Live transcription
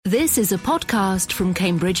This is a podcast from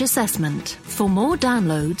Cambridge Assessment. For more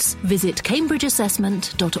downloads, visit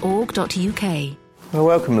cambridgeassessment.org.uk. Well,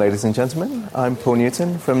 welcome, ladies and gentlemen. I'm Paul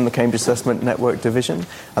Newton from the Cambridge Assessment Network Division,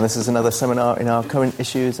 and this is another seminar in our Current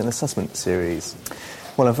Issues in Assessment series.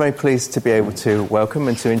 Well, I'm very pleased to be able to welcome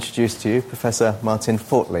and to introduce to you Professor Martin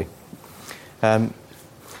Fortley.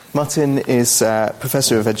 Martin is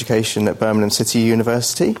Professor of Education at Birmingham City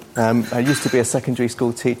University. I used to be a secondary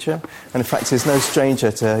school teacher, and in fact is no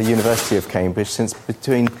stranger to University of Cambridge, since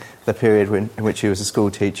between the period in which he was a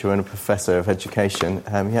school teacher and a Professor of Education,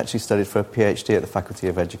 he actually studied for a PhD at the Faculty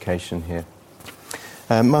of Education here.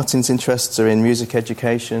 Martin's interests are in music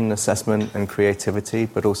education, assessment and creativity,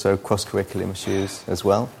 but also cross-curriculum issues as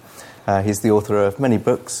well. He's the author of many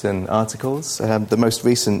books and articles, the most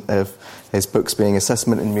recent of his books being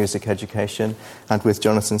Assessment in Music Education, and with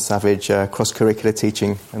Jonathan Savage, Cross-Curricular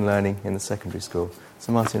Teaching and Learning in the Secondary School.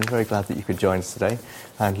 So Martin, I'm very glad that you could join us today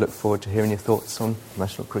and look forward to hearing your thoughts on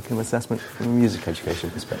National Curriculum Assessment from a music education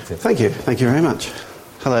perspective. Thank you very much.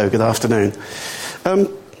 Hello, good afternoon.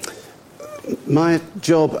 My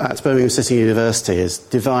job at Birmingham City University is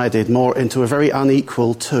divided more into a very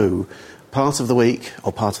unequal two. Part of the week,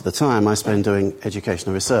 or part of the time, I spend doing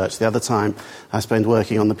educational research. The other time, I spend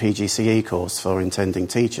working on the PGCE course for intending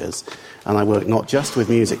teachers. And I work not just with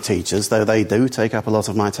music teachers, though they do take up a lot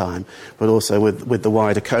of my time, but also with the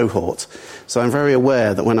wider cohort. So I'm very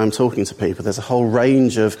aware that when I'm talking to people, there's a whole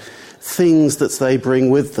range of things that they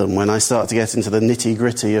bring with them when I start to get into the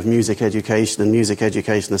nitty-gritty of music education and music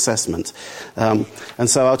education assessment. And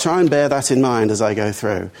so I'll try and bear that in mind as I go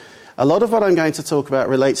through. A lot of what I'm going to talk about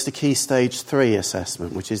relates to Key Stage 3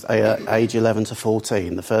 assessment, which is age 11 to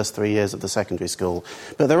 14, the first 3 years of the secondary school.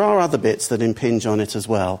 But there are other bits that impinge on it as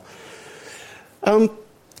well.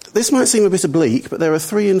 This might seem a bit oblique, but there are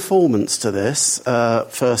three informants to this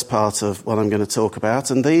first part of what I'm going to talk about,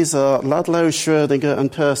 and these are Ludlow, Schrödinger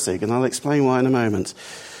and Pirsig, and I'll explain why in a moment.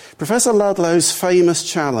 Professor Ludlow's famous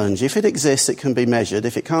challenge: if it exists, it can be measured.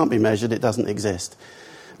 If it can't be measured, it doesn't exist.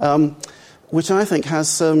 Which I think has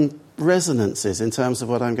some resonances in terms of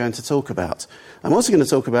what I'm going to talk about. I'm also going to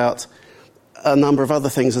talk about a number of other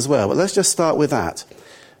things as well, but let's just start with that.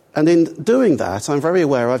 And in doing that, I'm very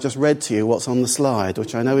aware I've just read to you what's on the slide,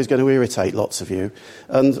 which I know is going to irritate lots of you.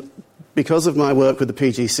 And because of my work with the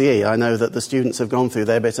PGCE, I know that the students have gone through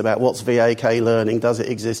their bit about what's VAK learning, does it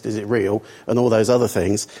exist, is it real, and all those other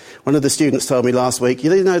things. One of the students told me last week, you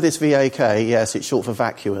didn't know this VAK? Yes, it's short for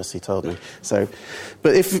vacuous, he told me.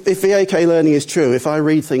 But if VAK learning is true, if I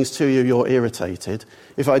read things to you, you're irritated.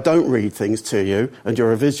 If I don't read things to you and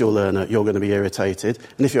you're a visual learner, you're going to be irritated.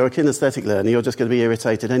 And if you're a kinesthetic learner, you're just going to be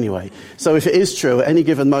irritated anyway. So if it is true, at any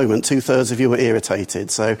given moment, 2/3 of you are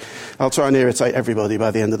irritated. So I'll try and irritate everybody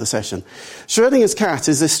by the end of the session. Schrödinger's cat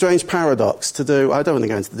is this strange paradox to do, I don't want to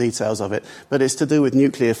go into the details of it, but it's to do with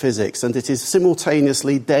nuclear physics, and it is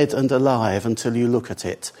simultaneously dead and alive until you look at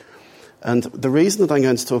it. And the reason that I'm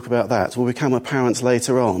going to talk about that will become apparent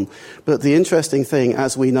later on. But the interesting thing,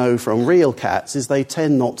 as we know from real cats, is they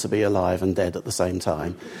tend not to be alive and dead at the same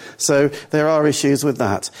time. So there are issues with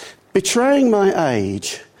that. Betraying my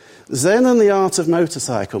age, Zen and the Art of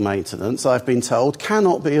Motorcycle Maintenance, I've been told,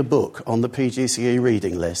 cannot be a book on the PGCE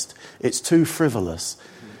reading list. It's too frivolous.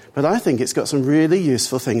 But I think it's got some really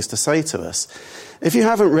useful things to say to us. If you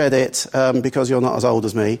haven't read it, because you're not as old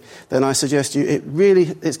as me, then I suggest you,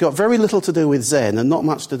 it's got very little to do with Zen and not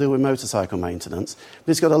much to do with motorcycle maintenance.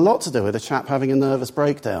 But it's got a lot to do with a chap having a nervous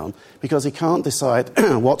breakdown because he can't decide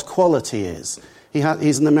what quality is.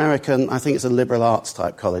 He's an American, I think it's a liberal arts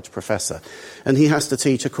type college professor, and he has to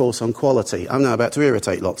teach a course on quality. I'm now about to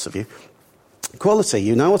irritate lots of you. Quality,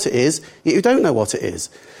 you know what it is, yet you don't know what it is.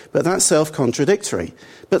 But that's self-contradictory.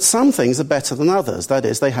 But some things are better than others, that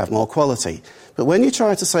is, they have more quality. But when you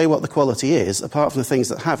try to say what the quality is, apart from the things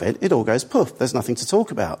that have it, it all goes poof, there's nothing to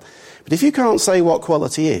talk about. But if you can't say what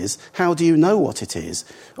quality is, how do you know what it is?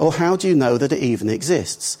 Or how do you know that it even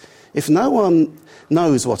exists? If no one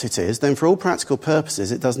knows what it is, then for all practical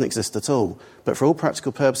purposes it doesn't exist at all. But for all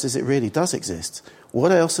practical purposes it really does exist.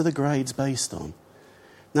 What else are the grades based on?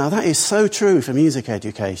 Now, that is so true for music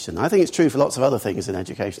education. I think it's true for lots of other things in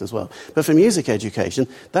education as well. But for music education,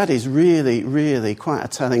 that is really, really quite a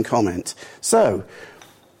telling comment. So,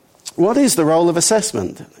 what is the role of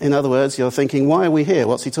assessment? In other words, you're thinking, why are we here?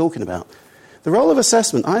 What's he talking about? The role of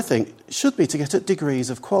assessment, I think, should be to get at degrees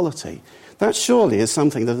of quality. That surely is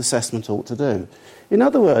something that assessment ought to do. In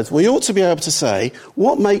other words, we ought to be able to say,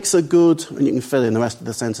 what makes a good, and you can fill in the rest of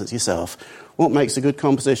the sentence yourself, what makes a good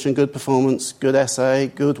composition, good performance, good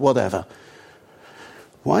essay, good whatever.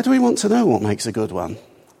 Why do we want to know what makes a good one?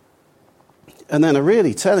 And then a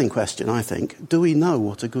really telling question, I think, do we know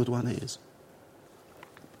what a good one is?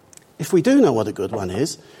 If we do know what a good one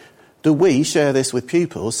is, do we share this with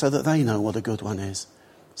pupils so that they know what a good one is?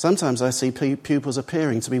 Sometimes I see pupils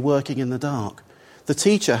appearing to be working in the dark. The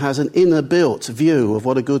teacher has an inner-built view of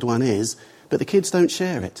what a good one is, but the kids don't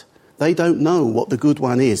share it. They don't know what the good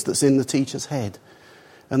one is that's in the teacher's head.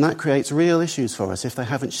 And that creates real issues for us if they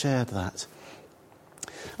haven't shared that.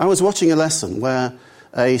 I was watching a lesson where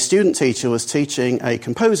a student teacher was teaching a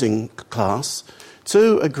composing class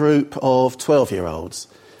to a group of 12-year-olds.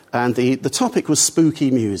 And the topic was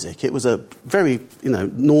spooky music. It was a very,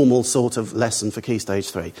 normal sort of lesson for Key Stage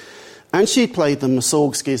 3. And she played them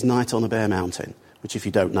Mussorgsky's Night on a Bare Mountain, which, if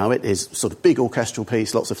you don't know it, is sort of big orchestral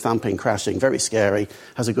piece, lots of thumping, crashing, very scary,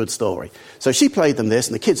 has a good story. So she played them this,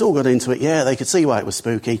 and the kids all got into it. Yeah, they could see why it was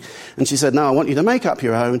spooky. And she said, now I want you to make up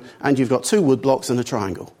your own, and you've got 2 wood blocks and a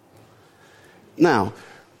triangle. Now,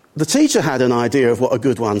 the teacher had an idea of what a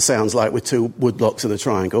good one sounds like with 2 wood blocks and a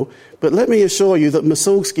triangle, but let me assure you that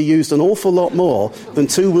Mussorgsky used an awful lot more than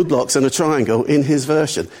 2 wood blocks and a triangle in his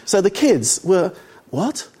version. So the kids were,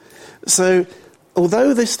 what? So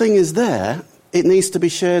although this thing is there, it needs to be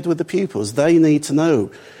shared with the pupils. They need to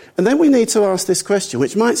know. And then we need to ask this question,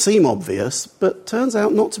 which might seem obvious, but turns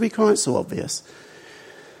out not to be quite so obvious.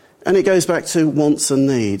 And it goes back to wants and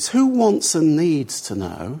needs. Who wants and needs to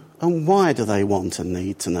know, and why do they want and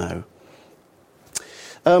need to know?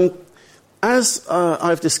 As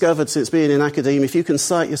I've discovered since being in academia, if you can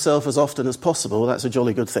cite yourself as often as possible, that's a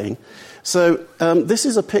jolly good thing. So this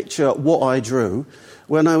is a picture what I drew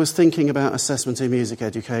when I was thinking about assessment in music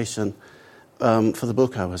education for the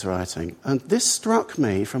book I was writing. And this struck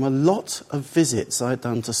me from a lot of visits I'd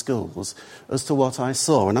done to schools as to what I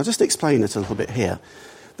saw. And I'll just explain it a little bit here.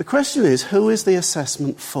 The question is, who is the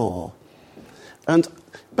assessment for? And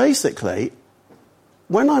basically,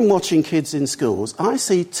 when I'm watching kids in schools, I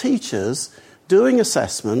see teachers doing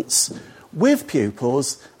assessments with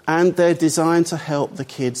pupils, and they're designed to help the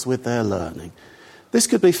kids with their learning. This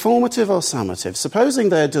could be formative or summative. Supposing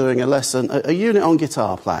they're doing a lesson, a unit on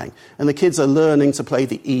guitar playing, and the kids are learning to play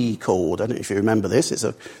the E chord. I don't know if you remember this. It's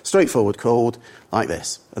a straightforward chord like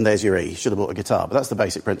this. And there's your E. You should have bought a guitar, but that's the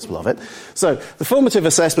basic principle of it. So the formative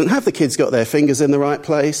assessment, have the kids got their fingers in the right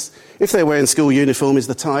place? If they're wearing school uniform, is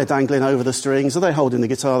the tie dangling over the strings? Are they holding the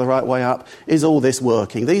guitar the right way up? Is all this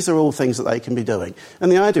working? These are all things that they can be doing. And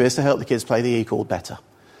the idea is to help the kids play the E chord better.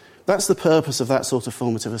 That's the purpose of that sort of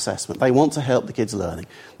formative assessment. They want to help the kids' learning.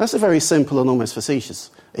 That's a very simple and almost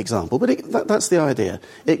facetious example, but that's the idea.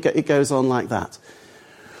 It goes on like that.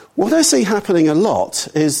 What I see happening a lot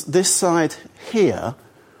is this side here,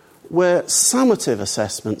 where summative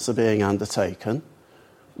assessments are being undertaken,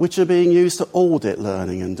 which are being used to audit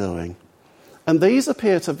learning and doing. And these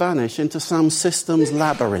appear to vanish into some systems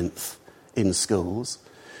labyrinth in schools.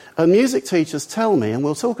 And music teachers tell me, and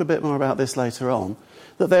we'll talk a bit more about this later on,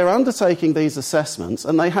 that they're undertaking these assessments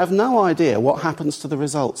and they have no idea what happens to the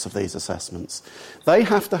results of these assessments. They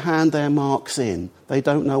have to hand their marks in. They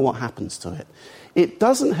don't know what happens to it. It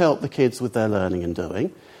doesn't help the kids with their learning and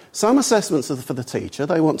doing. Some assessments are for the teacher.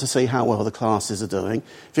 They want to see how well the classes are doing.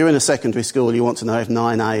 If you're in a secondary school, you want to know if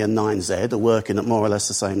 9A and 9Z are working at more or less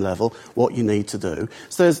the same level, what you need to do.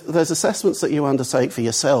 So there's assessments that you undertake for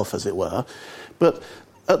yourself, as it were. But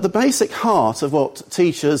at the basic heart of what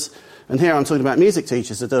teachers, and here I'm talking about music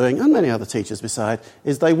teachers, are doing, and many other teachers beside,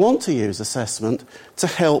 is they want to use assessment to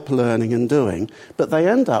help learning and doing, but they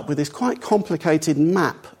end up with this quite complicated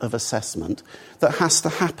map of assessment that has to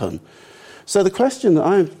happen. So the question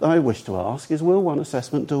that I wish to ask is, will one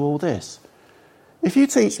assessment do all this? If you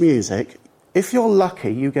teach music, if you're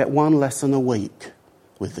lucky, you get 1 lesson a week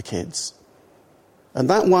with the kids. And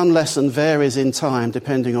that 1 lesson varies in time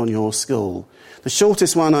depending on your school. The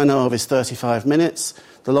shortest one I know of is 35 minutes.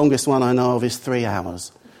 The longest one I know of is 3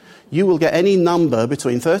 hours. You will get any number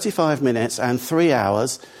between 35 minutes and 3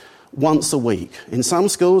 hours once a week. In some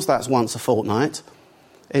schools, that's once a fortnight.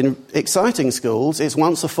 In exciting schools, it's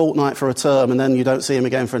once a fortnight for a term, and then you don't see them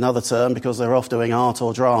again for another term because they're off doing art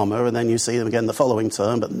or drama, and then you see them again the following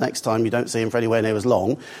term, but the next time you don't see them for anywhere near as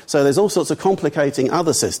long. So there's all sorts of complicating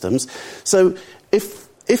other systems. So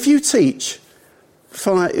if you teach,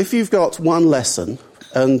 if you've got 1 lesson,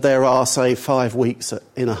 and there are, say, 5 weeks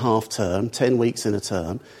in a half term, 10 weeks in a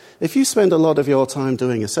term, if you spend a lot of your time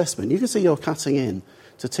doing assessment, you can see you're cutting in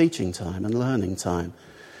to teaching time and learning time.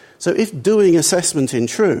 So if doing assessment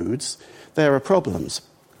intrudes, there are problems.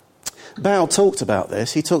 Bao talked about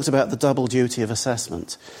this. He talked about the double duty of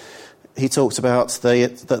assessment. He talked about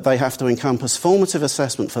that they have to encompass formative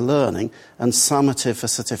assessment for learning and summative for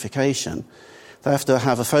certification. They have to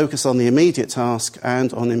have a focus on the immediate task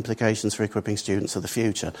and on implications for equipping students for the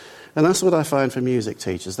future. And that's what I find for music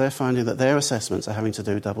teachers. They're finding that their assessments are having to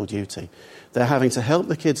do double duty. They're having to help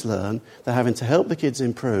the kids learn, they're having to help the kids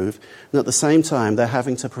improve, and at the same time they're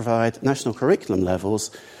having to provide national curriculum levels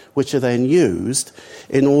which are then used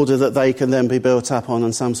in order that they can then be built up on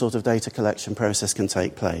and some sort of data collection process can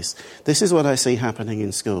take place. This is what I see happening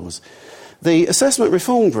in schools. The Assessment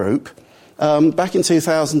Reform Group back in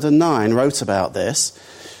 2009 wrote about this.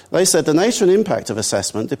 They said the nature and impact of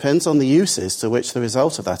assessment depends on the uses to which the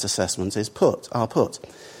result of that assessment are put.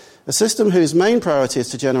 A system whose main priority is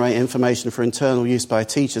to generate information for internal use by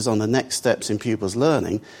teachers on the next steps in pupils'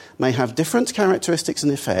 learning may have different characteristics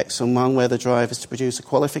and effects from one where the drive is to produce a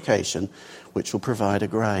qualification which will provide a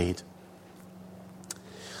grade.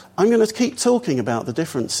 I'm going to keep talking about the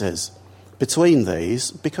differences between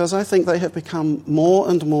these because I think they have become more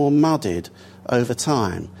and more muddied over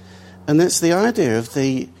time. And it's the idea of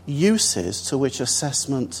the uses to which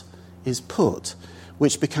assessment is put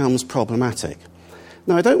which becomes problematic.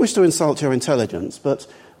 Now, I don't wish to insult your intelligence, but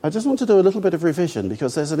I just want to do a little bit of revision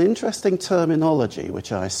because there's an interesting terminology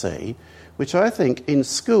which I see, which I think in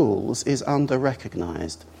schools is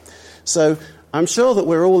under-recognised. So I'm sure that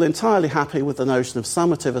we're all entirely happy with the notion of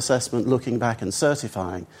summative assessment looking back and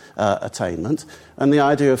certifying attainment, and the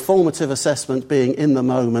idea of formative assessment being in the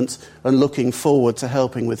moment and looking forward to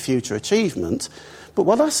helping with future achievement. But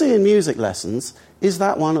what I see in music lessons is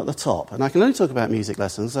that one at the top. And I can only talk about music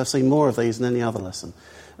lessons. I've seen more of these than any other lesson.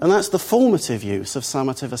 And that's the formative use of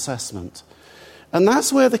summative assessment. And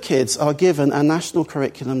that's where the kids are given a national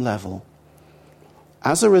curriculum level.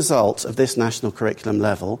 As a result of this national curriculum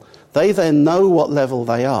level, they then know what level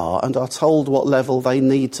they are and are told what level they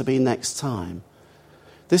need to be next time.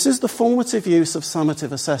 This is the formative use of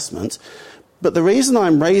summative assessment, but the reason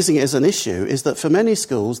I'm raising it as an issue is that for many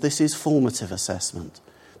schools this is formative assessment.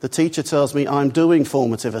 The teacher tells me I'm doing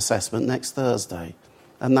formative assessment next Thursday,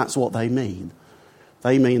 and that's what they mean.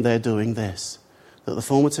 They mean they're doing this, that the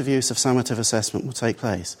formative use of summative assessment will take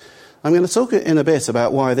place. I'm going to talk in a bit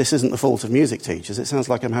about why this isn't the fault of music teachers. It sounds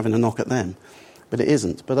like I'm having a knock at them, but it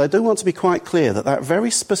isn't. But I do want to be quite clear that that very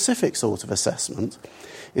specific sort of assessment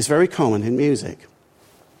is very common in music.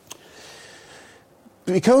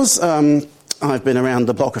 Because I've been around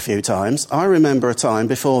the block a few times, I remember a time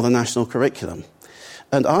before the national curriculum.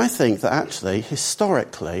 And I think that actually,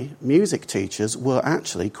 historically, music teachers were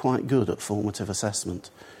actually quite good at formative assessment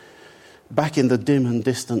back in the dim and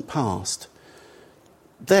distant past.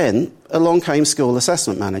 Then along came school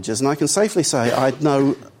assessment managers, and I can safely say I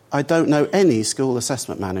don't know any school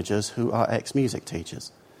assessment managers who are ex-music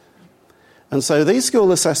teachers. And so these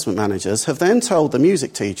school assessment managers have then told the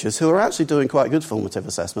music teachers, who are actually doing quite good formative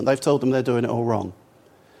assessment, they've told them they're doing it all wrong.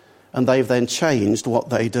 And they've then changed what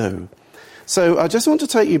they do. So I just want to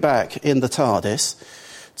take you back in the TARDIS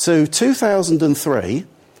to 2003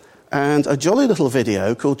 and a jolly little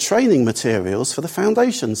video called Training Materials for the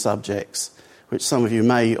Foundation Subjects, which some of you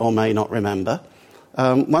may or may not remember.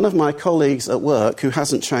 One of my colleagues at work, who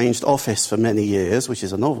hasn't changed office for many years, which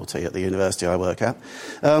is a novelty at the university I work at,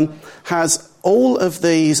 has all of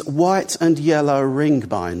these white and yellow ring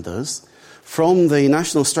binders from the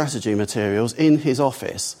National Strategy materials in his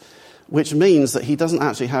office, which means that he doesn't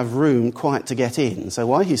actually have room quite to get in. So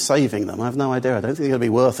why he's saving them, I have no idea. I don't think they're going to be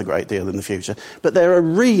worth a great deal in the future. But there are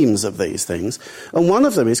reams of these things. And one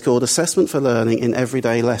of them is called Assessment for Learning in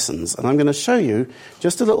Everyday Lessons. And I'm going to show you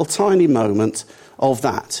just a little tiny moment of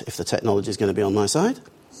that, if the technology is going to be on my side.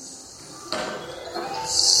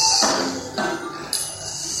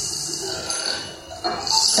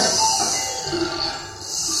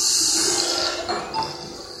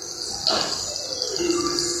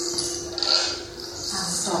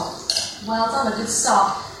 Well done, a good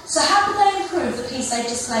start. So how could they improve the piece they've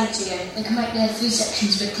just played to you? They can make their food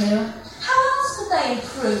sections a bit clearer. How else could they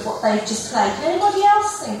improve what they've just played? Can anybody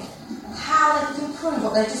else think how they could improve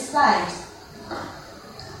what they've just played?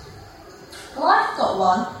 Well, I've got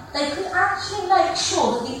one. They could actually make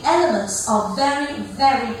sure that the elements are very,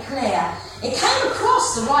 very clear. It came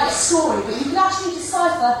across the right story, but you can actually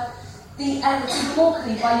decipher the elements even more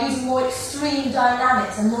clearly by using more extreme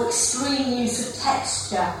dynamics and more extreme use of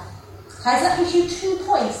texture. Okay, so that gives you 2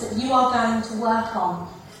 points that you are going to work on.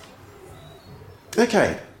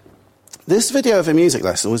 Okay. This video of a music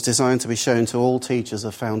lesson was designed to be shown to all teachers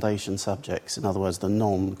of foundation subjects, in other words, the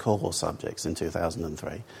non-core subjects in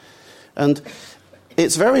 2003. And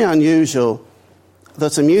it's very unusual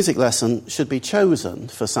that a music lesson should be chosen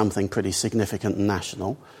for something pretty significant and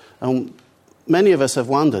national. And many of us have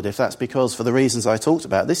wondered if that's because, for the reasons I talked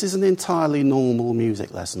about, this is an entirely normal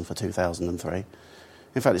music lesson for 2003.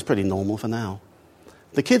 In fact, it's pretty normal for now.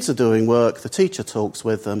 The kids are doing work, the teacher talks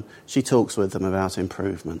with them, she talks with them about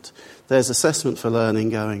improvement. There's assessment for learning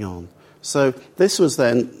going on. So this was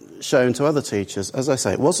then shown to other teachers. As I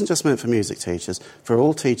say, it wasn't just meant for music teachers, for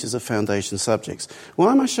all teachers of foundation subjects.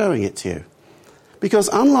 Why am I showing it to you? Because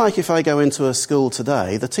unlike if I go into a school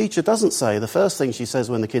today, the teacher doesn't say, the first thing she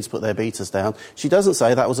says when the kids put their beaters down, she doesn't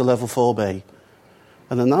say that was a level 4B.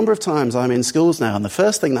 And the number of times I'm in schools now, and the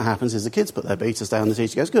first thing that happens is the kids put their beaters down, the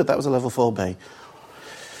teacher goes, good, that was a level 4B.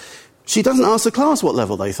 She doesn't ask the class what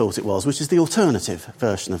level they thought it was, which is the alternative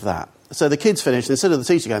version of that. So the kids finish, and instead of the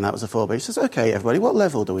teacher going, that was a 4B, she says, OK, everybody, what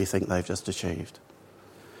level do we think they've just achieved?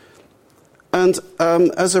 And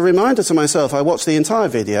as a reminder to myself, I watched the entire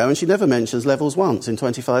video, and she never mentions levels once in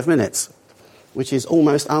 25 minutes, which is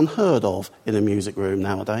almost unheard of in a music room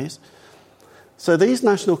nowadays. So these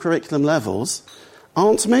national curriculum levels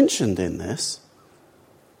aren't mentioned in this.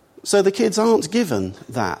 So the kids aren't given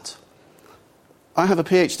that. I have a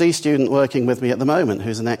PhD student working with me at the moment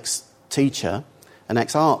who's an ex-teacher, an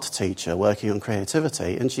ex-art teacher working on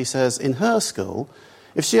creativity, and she says in her school,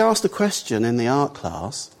 if she asked a question in the art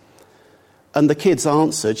class and the kids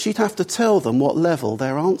answered, she'd have to tell them what level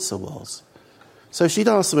their answer was. So she'd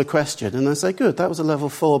ask them a question and they'd say, good, that was a level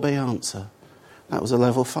 4B answer. That was a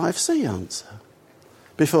level 5C answer,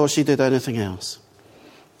 before she did anything else.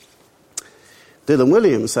 Dylan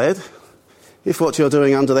Williams said, if what you're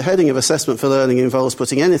doing under the heading of assessment for learning involves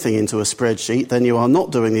putting anything into a spreadsheet, then you are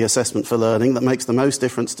not doing the assessment for learning that makes the most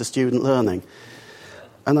difference to student learning.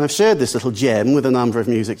 And I've shared this little gem with a number of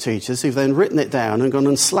music teachers who've then written it down and gone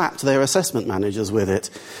and slapped their assessment managers with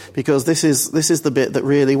it, because this is the bit that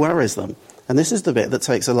really worries them. And this is the bit that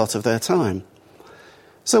takes a lot of their time.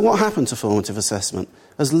 So what happened to formative assessment?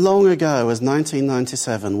 As long ago as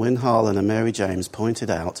 1997, Wyn Harlan and Mary James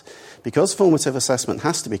pointed out, because formative assessment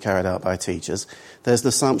has to be carried out by teachers, there's an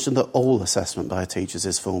assumption that all assessment by teachers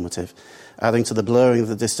is formative, adding to the blurring of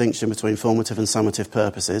the distinction between formative and summative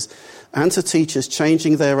purposes, and to teachers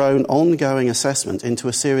changing their own ongoing assessment into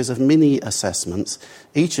a series of mini-assessments,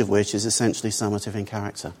 each of which is essentially summative in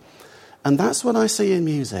character. And that's what I see in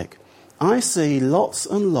music. I see lots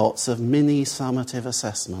and lots of mini-summative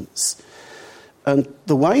assessments. And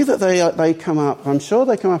the way that they come up, I'm sure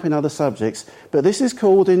they come up in other subjects, but this is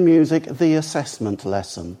called in music the assessment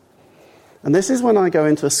lesson. And this is when I go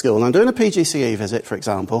into a school, and I'm doing a PGCE visit, for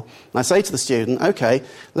example, and I say to the student, OK,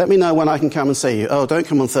 let me know when I can come and see you. Oh, don't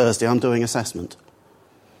come on Thursday, I'm doing assessment.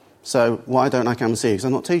 So why don't I come and see you? Because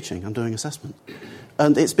I'm not teaching, I'm doing assessment.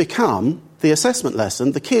 And it's become the assessment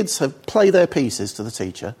lesson. The kids have played their pieces to the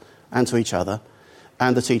teacher and to each other,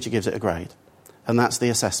 and the teacher gives it a grade. And that's the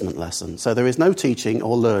assessment lesson. So there is no teaching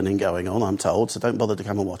or learning going on, I'm told, so don't bother to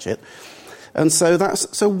come and watch it. And so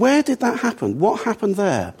where did that happen? What happened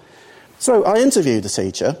there? So I interviewed a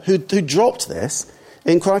teacher who dropped this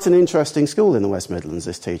in quite an interesting school in the West Midlands,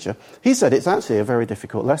 this teacher. He said it's actually a very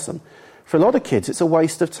difficult lesson. For a lot of kids, it's a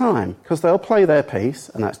waste of time, because they'll play their piece,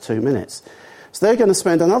 and that's 2 minutes. So they're going to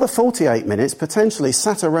spend another 48 minutes potentially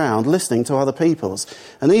sat around listening to other people's.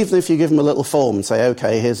 And even if you give them a little form and say,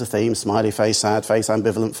 OK, here's a theme, smiley face, sad face,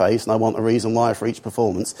 ambivalent face, and I want a reason why for each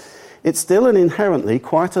performance, it's still an inherently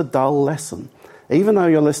quite a dull lesson. Even though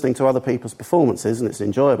you're listening to other people's performances and it's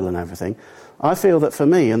enjoyable and everything, I feel that for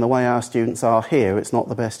me and the way our students are here, it's not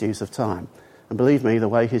the best use of time. And believe me, the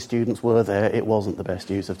way his students were there, it wasn't the best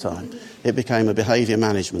use of time. It became a behaviour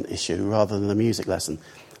management issue rather than a music lesson.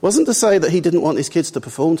 It wasn't to say that he didn't want his kids to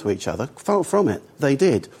perform to each other. Far from it. They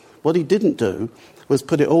did. What he didn't do was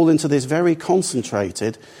put it all into this very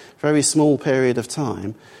concentrated, very small period of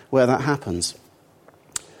time where that happens.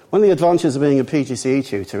 One of the advantages of being a PGCE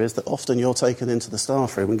tutor is that often you're taken into the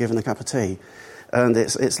staff room and given a cup of tea. And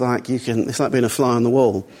it's like being a fly on the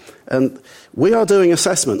wall. And we are doing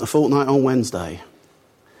assessment a fortnight on Wednesday,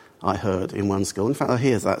 I heard in one school. In fact, I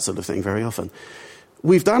hear that sort of thing very often.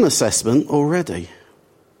 We've done assessment already.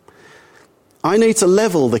 I need to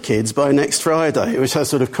level the kids by next Friday, which has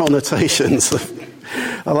sort of connotations.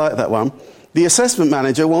 I like that one. The assessment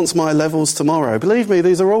manager wants my levels tomorrow. Believe me,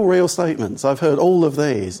 these are all real statements. I've heard all of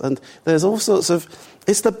these. And there's all sorts of...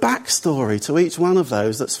 It's the backstory to each one of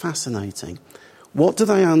those that's fascinating. What do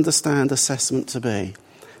they understand assessment to be?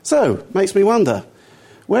 So, makes me wonder,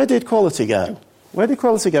 where did quality go? Where did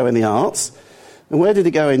quality go in the arts? And where did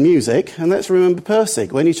it go in music? And let's remember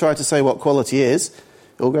Pirsig. When you try to say what quality is,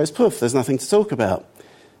 it all goes poof, there's nothing to talk about.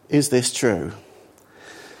 Is this true?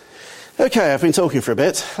 OK, I've been talking for a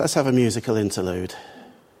bit. Let's have a musical interlude.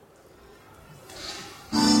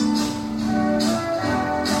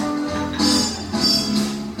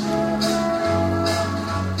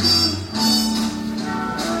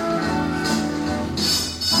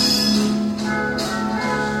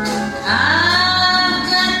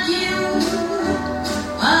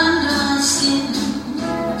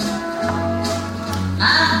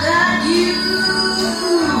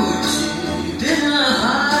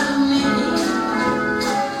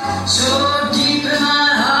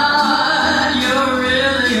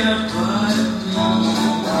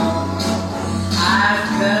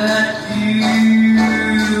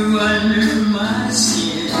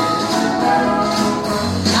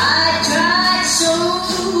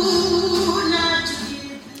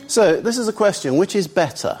 So this is a question, which is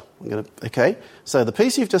better? Okay, so the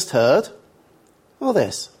piece you've just heard, or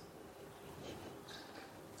this?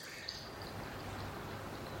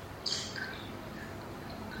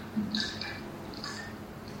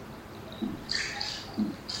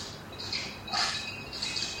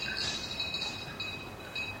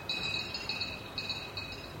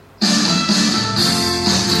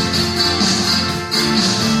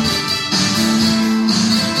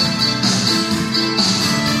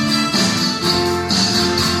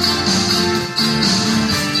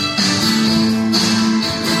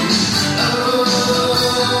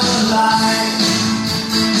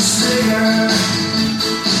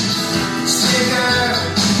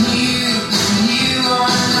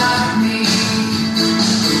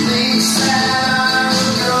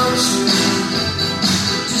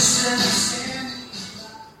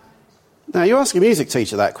 Now, you ask a music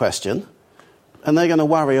teacher that question, and they're going to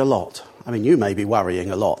worry a lot. I mean, you may be worrying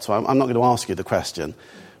a lot, so I'm not going to ask you the question.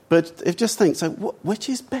 But if just think, so which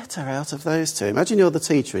is better out of those two? Imagine you're the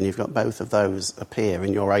teacher and you've got both of those appear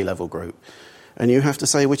in your A-level group, and you have to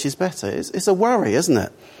say which is better. It's a worry, isn't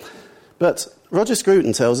it? But Roger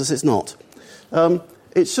Scruton tells us it's not.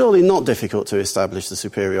 It's surely not difficult to establish the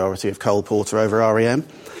superiority of Cole Porter over R.E.M.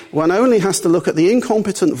 One only has to look at the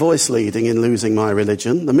incompetent voice leading in Losing My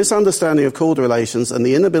Religion, the misunderstanding of chord relations, and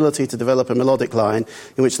the inability to develop a melodic line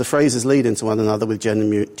in which the phrases lead into one another with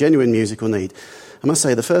genuine musical need. I must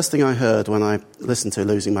say, the first thing I heard when I listened to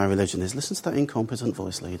Losing My Religion is, listen to that incompetent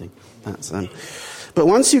voice leading. But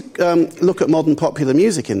once you look at modern popular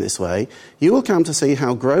music in this way, you will come to see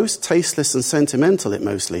how gross, tasteless and sentimental it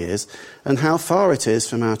mostly is, and how far it is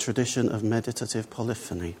from our tradition of meditative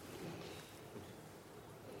polyphony.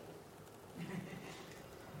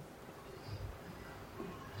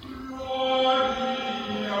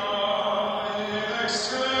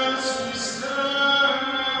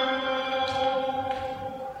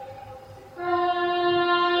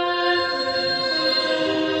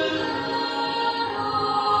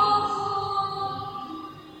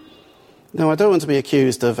 Now, I don't want to be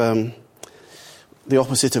accused of the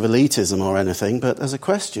opposite of elitism or anything, but as a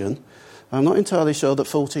question, I'm not entirely sure that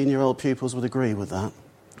 14-year-old pupils would agree with that.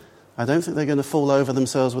 I don't think they're going to fall over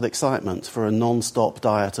themselves with excitement for a non-stop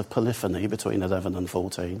diet of polyphony between 11 and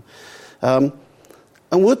 14. And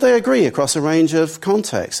would they agree across a range of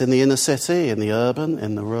contexts, in the inner city, in the urban,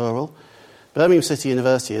 in the rural? Birmingham City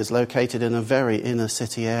University is located in a very inner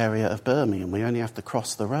city area of Birmingham. We only have to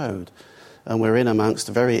cross the road. And we're in amongst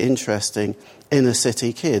very interesting inner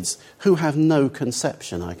city kids who have no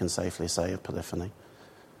conception, I can safely say, of polyphony.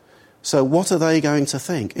 So what are they going to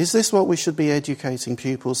think? Is this what we should be educating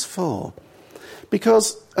pupils for?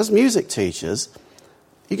 Because as music teachers,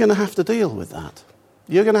 you're going to have to deal with that.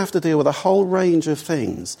 You're going to have to deal with a whole range of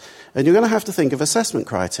things. And you're going to have to think of assessment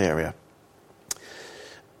criteria.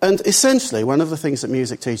 And essentially, one of the things that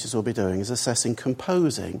music teachers will be doing is assessing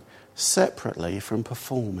composing separately from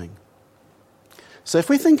performing. So if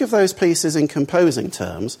we think of those pieces in composing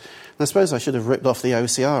terms, and I suppose I should have ripped off the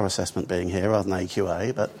OCR assessment being here rather than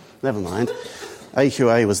AQA, but never mind.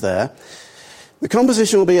 AQA was there. The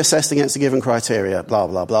composition will be assessed against a given criteria, blah,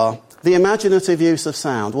 blah, blah. The imaginative use of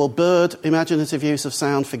sound. Well, Bird, imaginative use of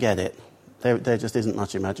sound, forget it. There just isn't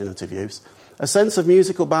much imaginative use. A sense of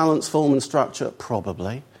musical balance, form and structure,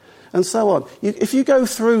 probably. And so on. If you go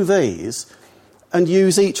through these and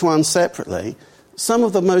use each one separately, some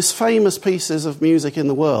of the most famous pieces of music in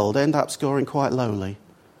the world end up scoring quite lowly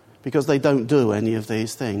because they don't do any of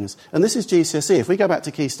these things. And this is GCSE. If we go back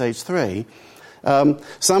to Key Stage 3,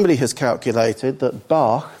 somebody has calculated that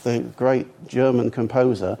Bach, the great German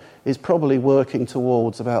composer, is probably working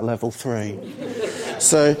towards about level 3.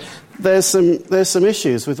 So there's some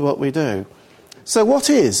issues with what we do. So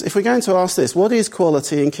if we're going to ask this, what is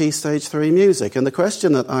quality in Key Stage 3 music? And the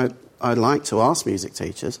question that I'd like to ask music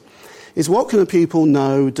teachers is, what can a pupil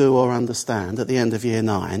know, do or understand at the end of Year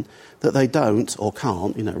 9 that they don't or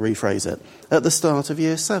can't, rephrase it, at the start of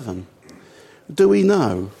Year 7? Do we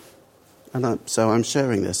know? And so I'm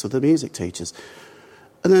sharing this with the music teachers.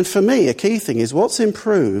 And then for me, a key thing is what's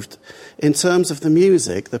improved in terms of the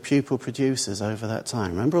music the pupil produces over that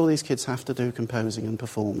time. Remember, all these kids have to do composing and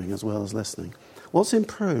performing as well as listening. What's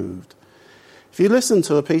improved? If you listen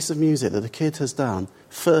to a piece of music that a kid has done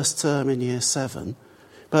first term in Year 7,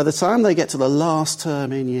 by the time they get to the last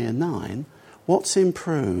term in Year 9, what's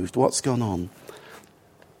improved? What's gone on?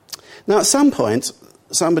 Now, at some point,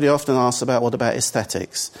 somebody often asks what about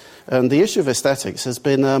aesthetics? And the issue of aesthetics has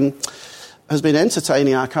been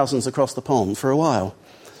entertaining our cousins across the pond for a while.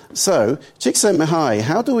 So, Csikszentmihalyi,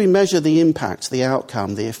 how do we measure the impact, the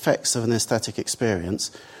outcome, the effects of an aesthetic experience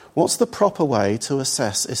What's the proper way to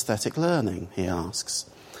assess aesthetic learning, he asks.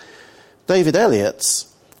 David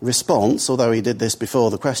Elliott's response, although he did this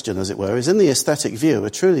before the question, as it were, is in the aesthetic view, a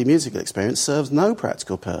truly musical experience serves no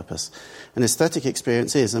practical purpose. An aesthetic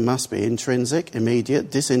experience is and must be intrinsic,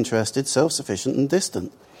 immediate, disinterested, self-sufficient and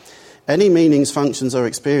distant. Any meanings, functions or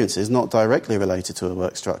experiences not directly related to a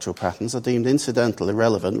work's structural patterns are deemed incidental,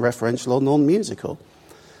 irrelevant, referential or non-musical.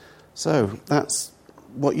 So that's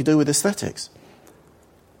what you do with aesthetics.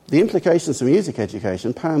 The implications for music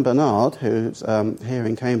education, Pam Bernard, who's here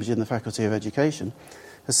in Cambridge in the Faculty of Education,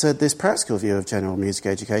 has said this practical view of general music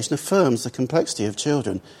education affirms the complexity of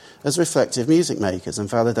children as reflective music makers and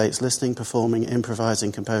validates listening, performing,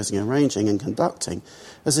 improvising, composing, arranging and conducting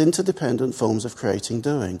as interdependent forms of creating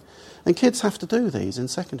doing. And kids have to do these in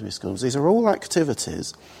secondary schools. These are all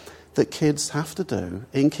activities that kids have to do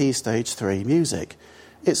in Key Stage 3 music.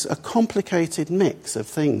 It's a complicated mix of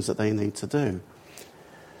things that they need to do.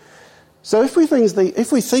 So if we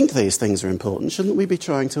think these things are important, shouldn't we be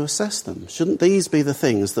trying to assess them? Shouldn't these be the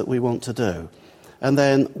things that we want to do? And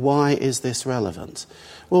then, why is this relevant?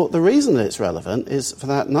 Well, the reason that it's relevant is for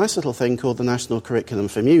that nice little thing called the National Curriculum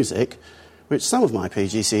for Music, which some of my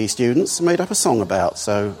PGCE students made up a song about.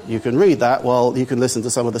 So you can read that while you can listen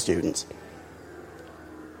to some of the students.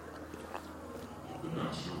 The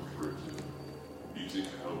National Curriculum. Music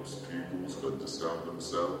helps pupils understand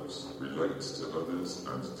themselves, relate to others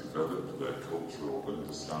and develop their cultural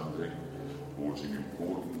understanding, forging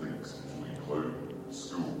important links between home,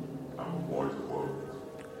 school and the wider world.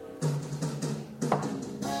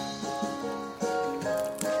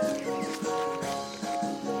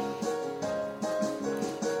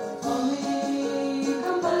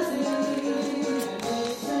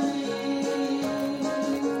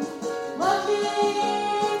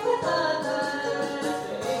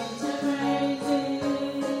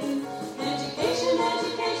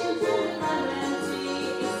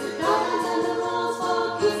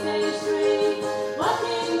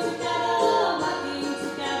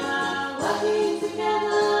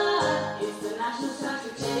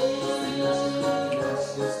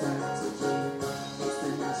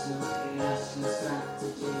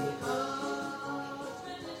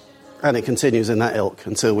 And it continues in that ilk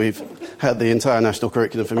until we've had the entire National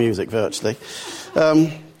Curriculum for Music virtually,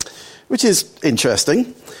 which is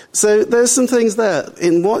interesting. So there's some things there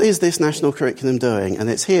in what is this National Curriculum doing? And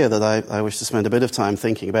it's here that I wish to spend a bit of time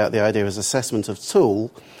thinking about the idea as assessment of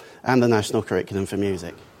tool and the National Curriculum for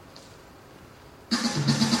Music.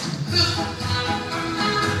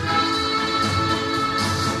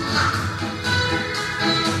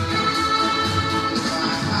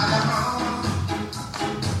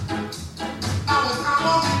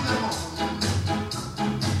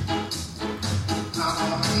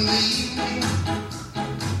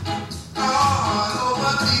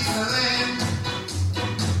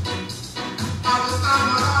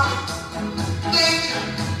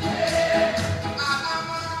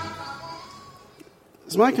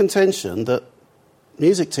 It's my contention that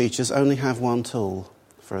music teachers only have one tool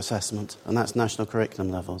for assessment, and that's national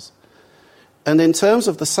curriculum levels. And in terms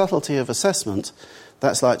of the subtlety of assessment,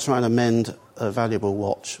 that's like trying to mend a valuable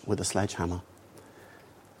watch with a sledgehammer.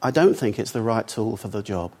 I don't think it's the right tool for the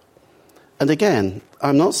job. And again,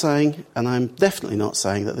 I'm not saying, and I'm definitely not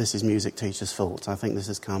saying that this is music teachers' fault. I think this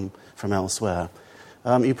has come from elsewhere.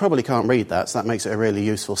 You probably can't read that, so that makes it a really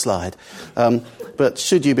useful slide. But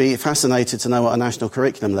should you be fascinated to know what a national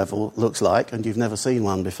curriculum level looks like, and you've never seen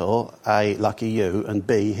one before, A, lucky you, and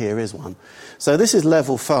B, here is one. So this is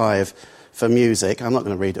level 5 for music. I'm not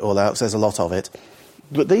going to read it all out because there's a lot of it.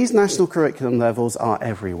 But these national curriculum levels are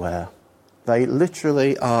everywhere. They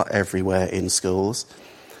literally are everywhere in schools.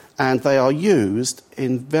 And they are used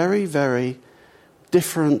in very, very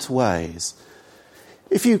different ways.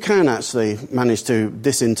 If you can actually manage to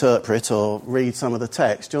disinterpret or read some of the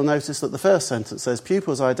text, you'll notice that the first sentence says,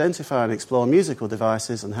 pupils identify and explore musical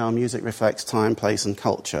devices and how music reflects time, place and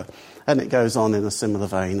culture. And it goes on in a similar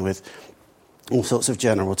vein with all sorts of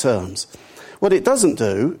general terms. What it doesn't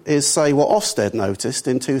do is say what Ofsted noticed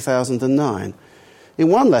in 2009. In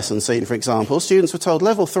one lesson scene, for example, students were told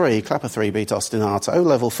level 3, clap a 3-beat ostinato,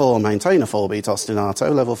 level 4, maintain a 4-beat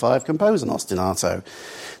ostinato, level 5, compose an ostinato.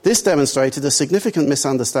 This demonstrated a significant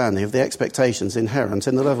misunderstanding of the expectations inherent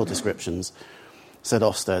in the level descriptions, said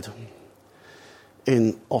Ofsted.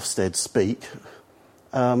 In Ofsted speak,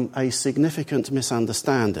 a significant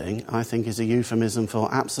misunderstanding, I think, is a euphemism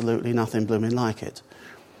for absolutely nothing blooming like it.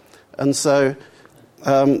 And so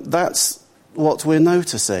that's what we're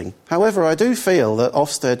noticing. However, I do feel that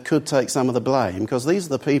Ofsted could take some of the blame, because these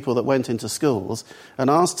are the people that went into schools and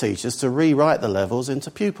asked teachers to rewrite the levels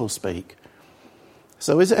into pupil speak.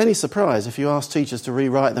 So is it any surprise if you ask teachers to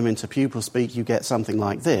rewrite them into pupil speak, you get something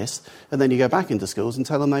like this, and then you go back into schools and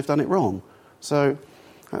tell them they've done it wrong? So,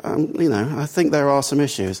 I think there are some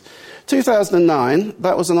issues. 2009,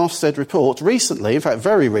 that was an Ofsted report. Recently, in fact,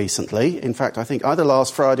 very recently, in fact, I think either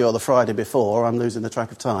last Friday or the Friday before, I'm losing the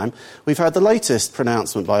track of time, we've had the latest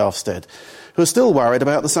pronouncement by Ofsted, who are still worried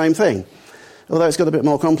about the same thing, although it's got a bit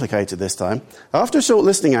more complicated this time. After a short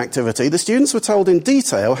listening activity, the students were told in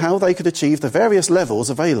detail how they could achieve the various levels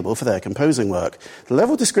available for their composing work. The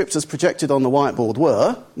level descriptors projected on the whiteboard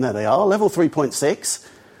were, and there they are, level 3.6,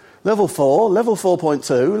 level 4, level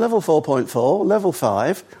 4.2, level 4.4, level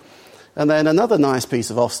 5. And then another nice piece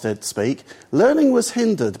of Ofsted speak. Learning was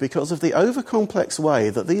hindered because of the over-complex way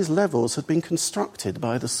that these levels had been constructed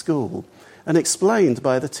by the school and explained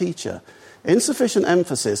by the teacher. Insufficient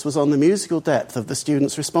emphasis was on the musical depth of the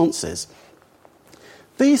students' responses.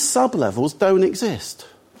 These sub-levels don't exist.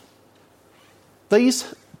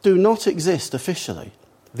 These do not exist officially.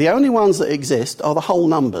 The only ones that exist are the whole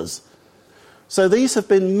numbers. So these have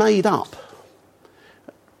been made up.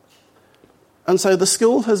 And so the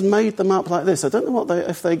school has made them up like this. I don't know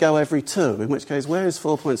if they go every 2, in which case where is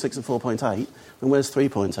 4.6 and 4.8 and where's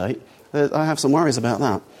 3.8? I have some worries about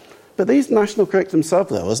that. But these national curriculum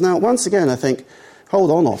sub-levels, now once again I think, hold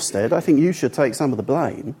on Ofsted, I think you should take some of the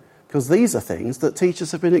blame because these are things that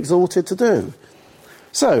teachers have been exhorted to do.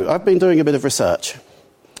 So I've been doing a bit of research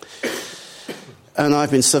and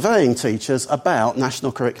I've been surveying teachers about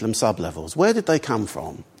national curriculum sub-levels. Where did they come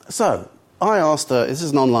from? So I asked, this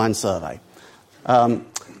is an online survey, I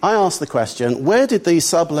asked the question, where did these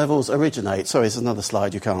sub-levels originate? Sorry, it's another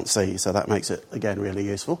slide you can't see, so that makes it, again, really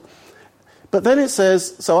useful. But then it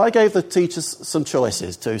says, so I gave the teachers some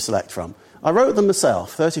choices to select from. I wrote them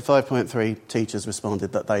myself. 35.3 teachers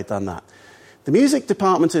responded that they'd done that. The music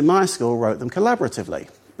department in my school wrote them collaboratively,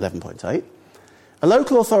 11.8. A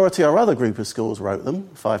local authority or other group of schools wrote them,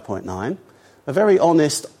 5.9. A very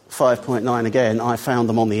honest 5.9 again, I found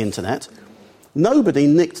them on the internet. Nobody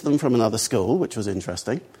nicked them from another school, which was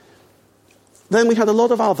interesting. Then we had a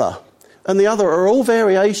lot of other. And the other are all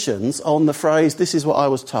variations on the phrase, this is what I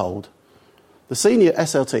was told. The senior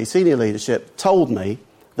SLT, senior leadership, told me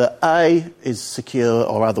that A is secure,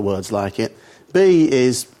 or other words like it, B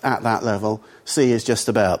is at that level, C is just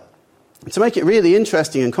about. To make it really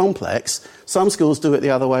interesting and complex, some schools do it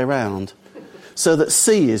the other way round, so that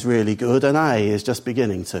C is really good and A is just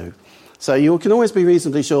beginning to. So you can always be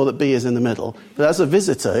reasonably sure that B is in the middle, but as a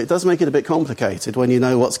visitor, it does make it a bit complicated when you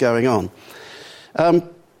know what's going on.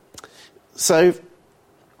 So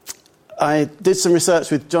I did some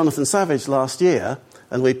research with Jonathan Savage last year,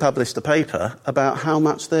 and we published a paper about how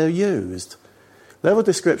much they're used. Level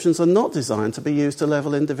descriptions are not designed to be used to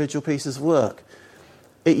level individual pieces of work.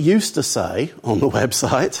 It used to say on the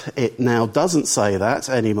website, it now doesn't say that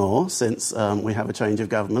anymore since we have a change of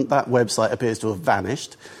government. That website appears to have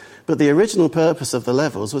vanished. But the original purpose of the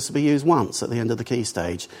levels was to be used once at the end of the key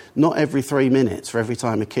stage, not every 3 minutes for every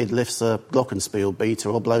time a kid lifts a glockenspiel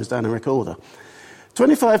beater or blows down a recorder.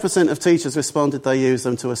 25% of teachers responded they use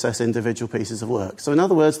them to assess individual pieces of work. So in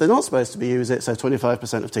other words, they're not supposed to be used it, so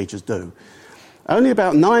 25% of teachers do. Only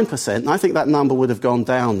about 9%, and I think that number would have gone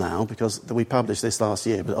down now because we published this last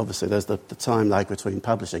year, but obviously there's the time lag between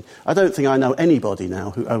publishing. I don't think I know anybody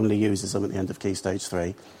now who only uses them at the end of Key Stage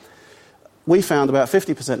 3. We found about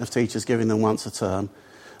 50% of teachers giving them once a term,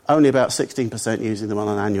 only about 16% using them on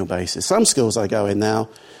an annual basis. Some schools I go in now,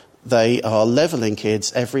 they are levelling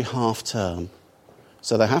kids every half term.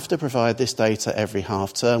 So they have to provide this data every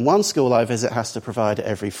half term. One school I visit has to provide it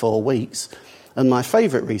every 4 weeks. And my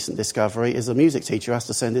favourite recent discovery is a music teacher has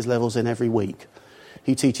to send his levels in every week.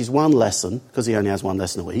 He teaches one lesson, because he only has one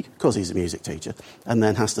lesson a week, because he's a music teacher, and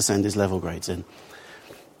then has to send his level grades in.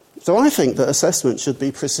 So I think that assessment should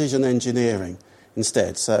be precision engineering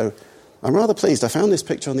instead. So I'm rather pleased. I found this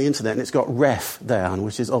picture on the internet, and it's got REF down,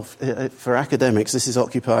 which is, for academics, this is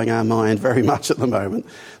occupying our mind very much at the moment.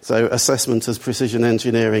 So assessment as precision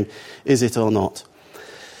engineering, is it or not?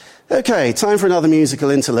 OK, time for another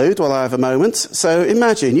musical interlude while I have a moment. So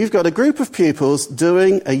imagine you've got a group of pupils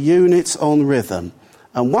doing a unit on rhythm,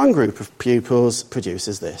 and one group of pupils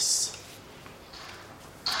produces this.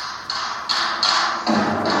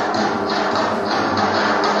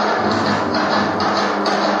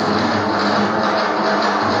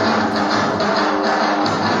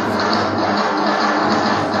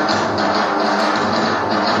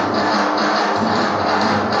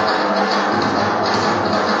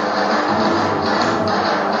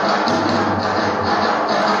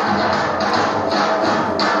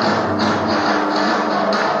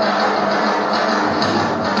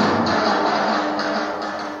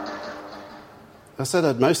 said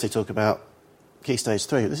I'd mostly talk about Key Stage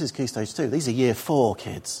 3. This is Key Stage 2. These are Year 4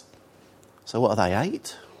 kids. So what are they,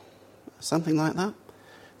 8? Something like that?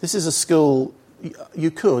 This is a school, you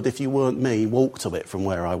could, if you weren't me, walk to it from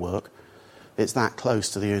where I work. It's that close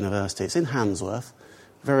to the university. It's in Handsworth,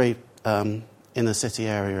 very inner city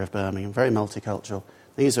area of Birmingham, very multicultural.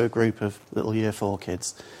 These are a group of little Year 4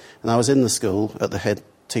 kids. And I was in the school at the head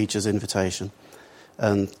teacher's invitation,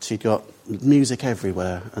 and she'd got music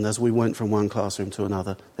everywhere. And as we went from one classroom to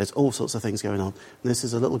another, there's all sorts of things going on. And this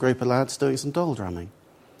is a little group of lads doing some doll drumming.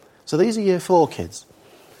 So these are Year 4 kids.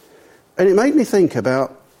 And it made me think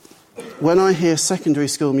about when I hear secondary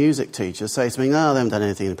school music teachers say to me, no, they haven't done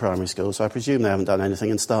anything in primary school, so I presume they haven't done anything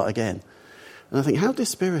and start again. And I think, how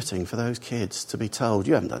dispiriting for those kids to be told,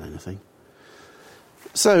 you haven't done anything.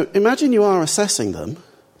 So imagine you are assessing them.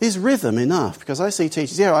 Is rhythm enough? Because I see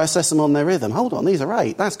teachers, I assess them on their rhythm. Hold on, these are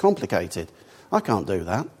 8. That's complicated. I can't do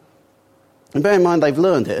that. And bear in mind, they've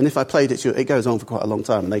learned it, and if I played it, it goes on for quite a long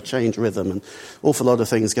time, and they change rhythm and an awful lot of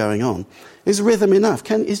things going on. Is rhythm enough?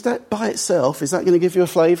 Is that by itself, is that going to give you a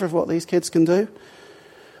flavour of what these kids can do?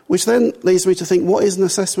 Which then leads me to think, what is an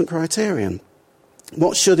assessment criterion?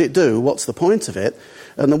 What should it do? What's the point of it?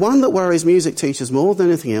 And the one that worries music teachers more than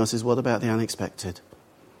anything else is, what about the unexpected?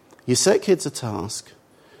 You set kids a task.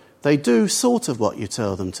 They do sort of what you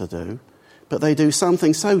tell them to do, but they do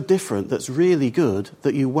something so different that's really good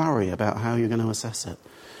that you worry about how you're going to assess it.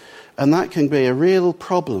 And that can be a real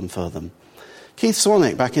problem for them. Keith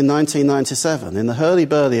Swanwick, back in 1997, in the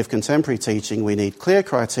hurly-burly of contemporary teaching, we need clear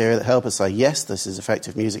criteria that help us say, yes, this is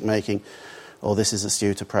effective music making, or this is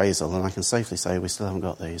astute appraisal. And I can safely say we still haven't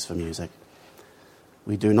got these for music.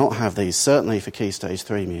 We do not have these, certainly for Key Stage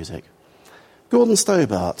 3 music. Gordon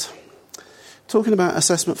Stobart, talking about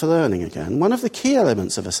assessment for learning again, one of the key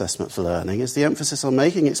elements of assessment for learning is the emphasis on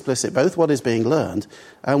making explicit both what is being learned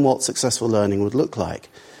and what successful learning would look like.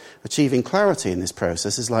 Achieving clarity in this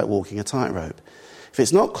process is like walking a tightrope. If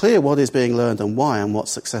it's not clear what is being learned and why and what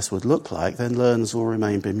success would look like, then learners will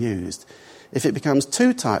remain bemused. If it becomes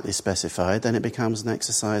too tightly specified, then it becomes an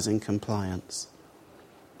exercise in compliance.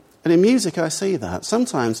 And in music, I see that.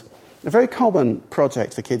 Sometimes a very common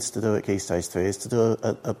project for kids to do at Key Stage 3 is to do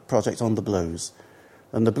a project on the blues.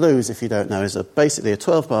 And the blues, if you don't know, is basically a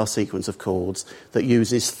 12-bar sequence of chords that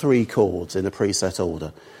uses 3 chords in a preset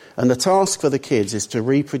order. And the task for the kids is to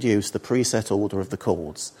reproduce the preset order of the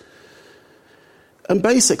chords. And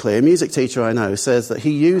basically, a music teacher I know says that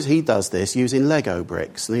he does this using Lego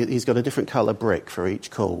bricks. And he's got a different colour brick for each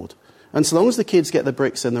chord. And so long as the kids get the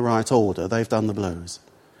bricks in the right order, they've done the blues.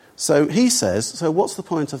 So he says, so what's the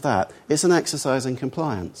point of that? It's an exercise in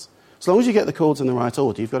compliance. As long as you get the chords in the right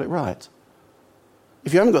order, you've got it right.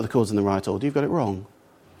 If you haven't got the chords in the right order, you've got it wrong.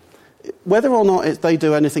 Whether or not they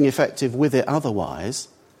do anything effective with it otherwise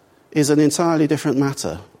is an entirely different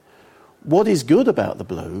matter. What is good about the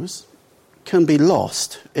blues can be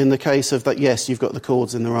lost in the case of that, yes, you've got the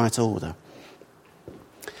chords in the right order.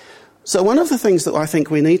 So one of the things that I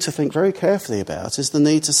think we need to think very carefully about is the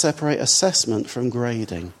need to separate assessment from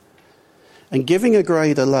grading. And giving a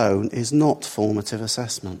grade alone is not formative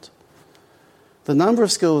assessment. The number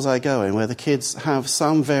of schools I go in where the kids have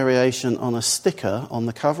some variation on a sticker on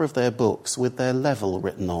the cover of their books with their level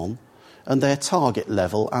written on and their target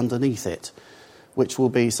level underneath it, which will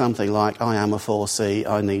be something like, I am a 4C,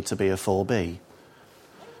 I need to be a 4B.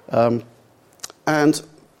 And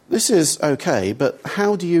this is okay, but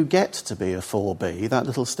how do you get to be a 4B? That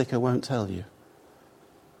little sticker won't tell you.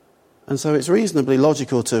 And so it's reasonably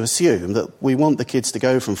logical to assume that we want the kids to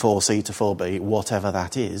go from 4C to 4B, whatever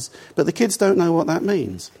that is, but the kids don't know what that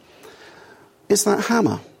means. It's that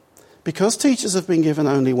hammer. Because teachers have been given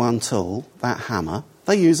only one tool, that hammer,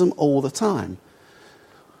 they use them all the time.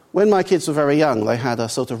 When my kids were very young, they had a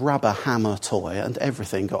sort of rubber hammer toy, and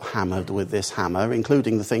everything got hammered with this hammer,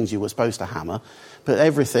 including the things you were supposed to hammer. But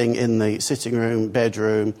everything in the sitting room,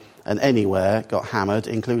 bedroom, and anywhere got hammered,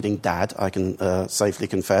 including Dad, I can safely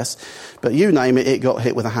confess. But you name it, it got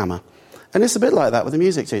hit with a hammer. And it's a bit like that with the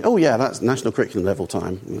music team. Oh, yeah, that's national curriculum level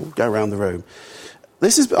time. You'll go around the room.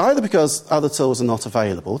 This is either because other tools are not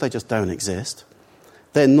available, they just don't exist.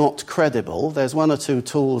 They're not credible. There's 1 or 2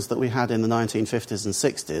 tools that we had in the 1950s and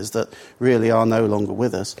 60s that really are no longer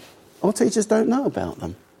with us, or teachers don't know about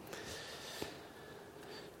them.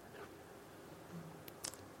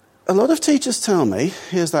 A lot of teachers tell me,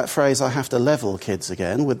 here's that phrase, I have to level kids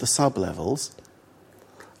again with the sub-levels,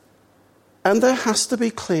 and there has to be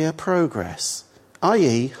clear progress,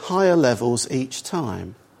 i.e. higher levels each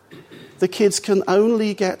time. The kids can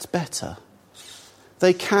only get better.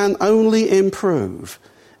 They can only improve.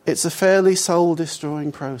 It's a fairly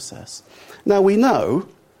soul-destroying process. Now, we know,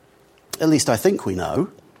 at least I think we know,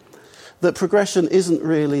 that progression isn't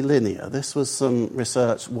really linear. This was some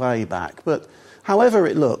research way back. But however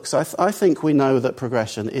it looks, I think we know that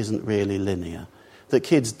progression isn't really linear, that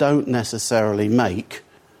kids don't necessarily make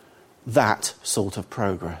that sort of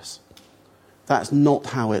progress. That's not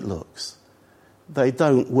how it looks. They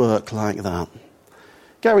don't work like that.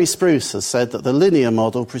 Gary Spruce has said that the linear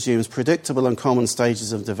model presumes predictable and common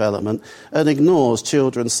stages of development and ignores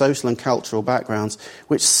children's social and cultural backgrounds,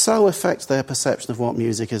 which so affect their perception of what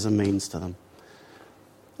music is and means to them.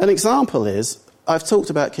 An example is, I've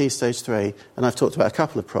talked about Key Stage 3, and I've talked about a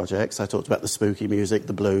couple of projects. I talked about the spooky music,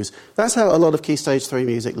 the blues. That's how a lot of Key Stage 3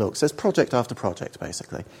 music looks. There's project after project,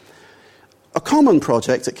 basically. A common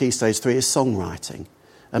project at Key Stage 3 is songwriting.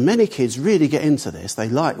 And many kids really get into this. They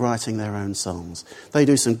like writing their own songs. They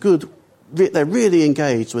do some good... They're really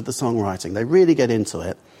engaged with the songwriting. They really get into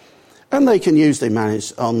it. And they can usually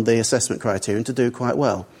manage on the assessment criterion to do quite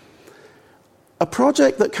well. A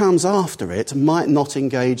project that comes after it might not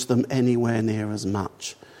engage them anywhere near as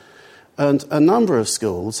much. And a number of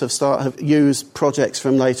schools have used projects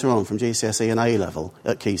from later on, from GCSE and A-level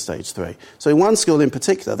at Key Stage 3. So in one school in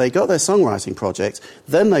particular, they got their songwriting project,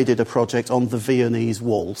 then they did a project on the Viennese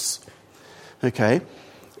Waltz. Okay?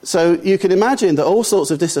 So you can imagine that all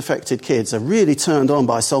sorts of disaffected kids are really turned on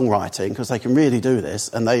by songwriting because they can really do this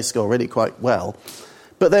and they score really quite well.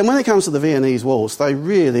 But then when it comes to the Viennese Waltz, they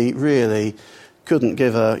really, really couldn't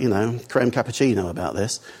give a, creme cappuccino about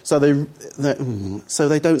this. So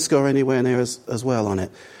they don't score anywhere near as well on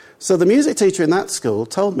it. So the music teacher in that school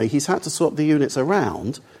told me he's had to swap the units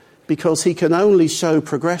around because he can only show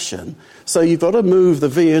progression. So you've got to move the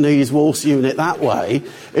Viennese Waltz unit that way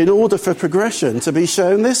in order for progression to be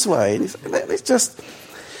shown this way. It's just...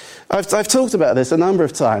 I've talked about this a number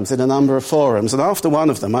of times in a number of forums, and after one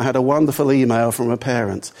of them I had a wonderful email from a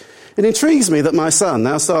parent. It intrigues me that my son,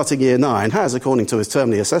 now starting Year 9, has, according to his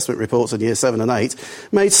termly assessment reports in Year 7 and 8,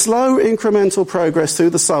 made slow incremental progress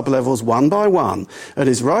through the sub-levels one by one and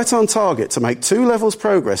is right on target to make 2 levels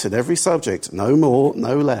progress in every subject. No more,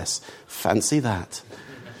 no less. Fancy that.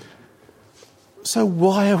 So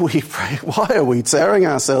why are we tearing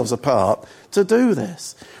ourselves apart to do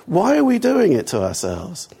this? Why are we doing it to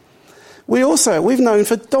ourselves? We've known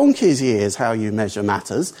for donkey's years how you measure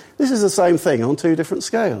matters. This is the same thing on 2 different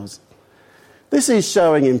scales. This is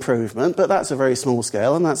showing improvement, but that's a very small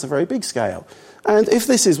scale and that's a very big scale. And if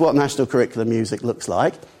this is what national curriculum music looks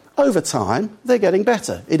like, over time, they're getting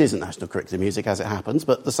better. It isn't national curriculum music as it happens,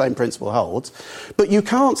 but the same principle holds. But you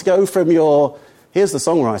can't go from here's the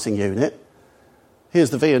songwriting unit,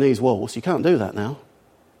 here's the Viennese Waltz. You can't do that now.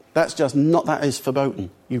 That is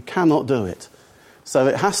verboten. You cannot do it. So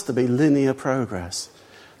it has to be linear progress.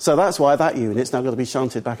 So that's why that unit's now got to be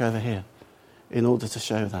shunted back over here in order to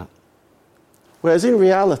show that. Whereas in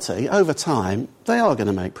reality, over time, they are going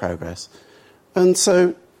to make progress. And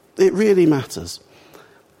so it really matters.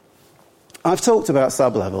 I've talked about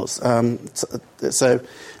sub-levels, so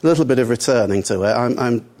a little bit of returning to it.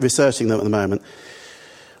 I'm researching them at the moment.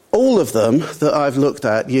 All of them that I've looked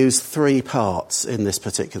at use 3 parts in this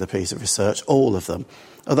particular piece of research, all of them.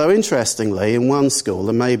 Although, interestingly, in one school,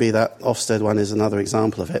 and maybe that Ofsted one is another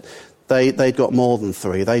example of it, they'd got more than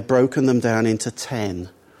 3. They'd broken them down into 10,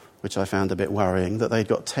 which I found a bit worrying, that they'd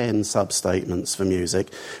got 10 sub-statements for music.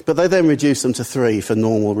 But they then reduced them to 3 for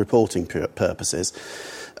normal reporting purposes.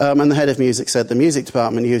 And the head of music said the music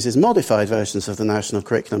department uses modified versions of the national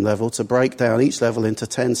curriculum level to break down each level into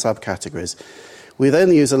 10 subcategories. We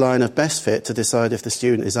then use a line of best fit to decide if the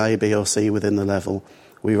student is A, B or C within the level.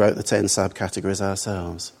 We wrote the 10 subcategories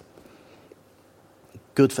ourselves.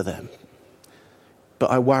 Good for them.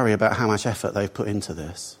 But I worry about how much effort they've put into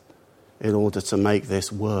this in order to make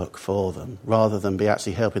this work for them, rather than be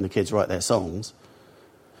actually helping the kids write their songs.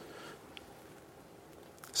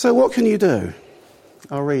 So what can you do?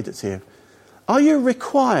 I'll read it to you. Are you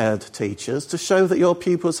required, teachers, to show that your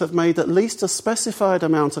pupils have made at least a specified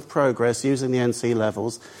amount of progress using the NC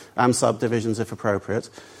levels and subdivisions if appropriate?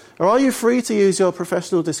 Or are you free to use your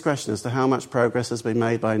professional discretion as to how much progress has been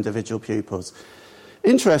made by individual pupils?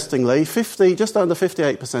 Interestingly, just under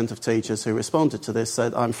 58% of teachers who responded to this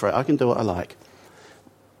said, I'm free, I can do what I like.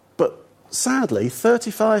 But sadly,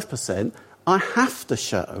 35%, I have to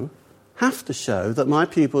show that my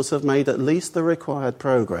pupils have made at least the required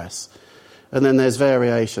progress. And then there's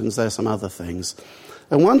variations, there's some other things.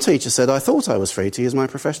 And one teacher said, I thought I was free to use my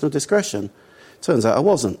professional discretion. Turns out I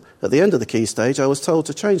wasn't. At the end of the key stage, I was told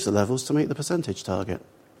to change the levels to meet the percentage target.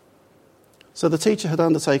 So the teacher had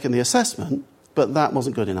undertaken the assessment, but that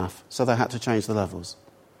wasn't good enough, so they had to change the levels.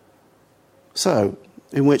 So,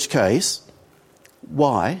 in which case,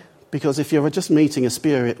 why Because if you're just meeting a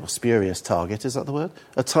spurious target, is that the word?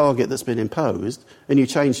 A target that's been imposed, and you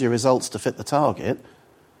change your results to fit the target,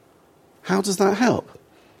 how does that help?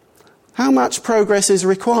 How much progress is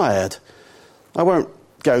required? I won't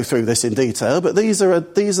go through this in detail, but these are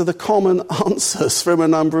the common answers from a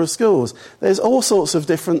number of schools. There's all sorts of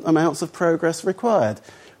different amounts of progress required,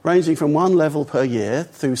 ranging from 1 level per year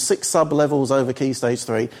through 6 sub-levels over Key Stage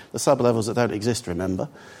 3, the sub-levels that don't exist, remember.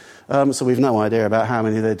 So we've no idea about how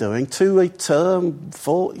many they're doing, 2 a term,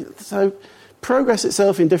 4. So progress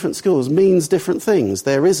itself in different schools means different things.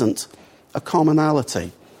 There isn't a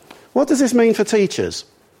commonality. What does this mean for teachers?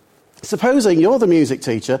 Supposing you're the music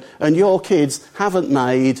teacher and your kids haven't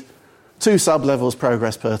made 2 sub-levels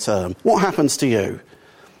progress per term. What happens to you?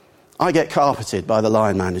 I get carpeted by the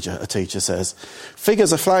line manager, a teacher says.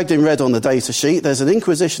 Figures are flagged in red on the data sheet. There's an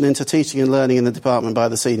inquisition into teaching and learning in the department by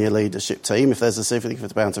the senior leadership team if there's a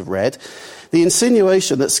significant amount of red. The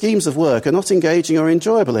insinuation that schemes of work are not engaging or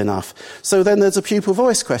enjoyable enough. So then there's a pupil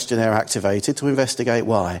voice questionnaire activated to investigate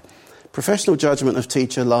why. Professional judgment of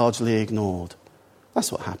teacher largely ignored.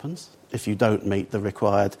 That's what happens if you don't meet the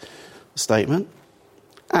required statement.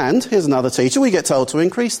 And here's another teacher. We get told to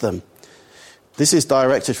increase them. This is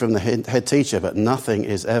directed from the head teacher, but nothing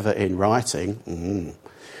is ever in writing.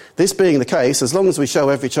 This being the case, as long as we show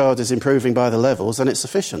every child is improving by the levels, then it's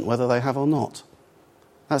sufficient, whether they have or not.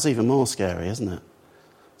 That's even more scary, isn't it?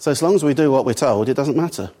 So as long as we do what we're told, it doesn't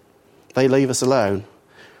matter. They leave us alone.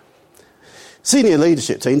 Senior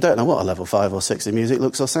leadership team don't know what a level 5 or 6 in music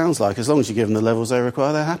looks or sounds like. As long as you give them the levels they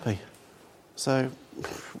require, they're happy. So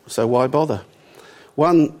why bother?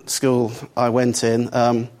 One school I went in,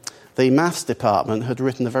 the maths department had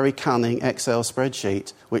written a very cunning Excel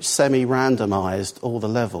spreadsheet which semi-randomised all the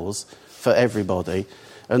levels for everybody.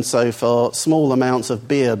 And so for small amounts of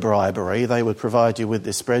beer bribery, they would provide you with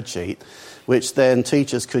this spreadsheet, which then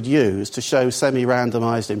teachers could use to show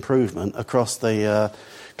semi-randomised improvement across the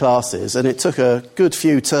classes. And it took a good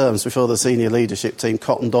few terms before the senior leadership team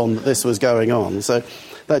cottoned on that this was going on. So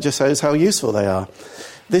that just shows how useful they are.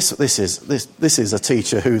 This is a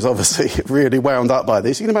teacher who's obviously really wound up by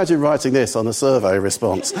this. You can imagine writing this on a survey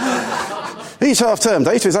response. Each half-term,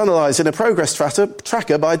 data is analysed in a progress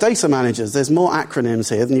tracker by data managers. There's more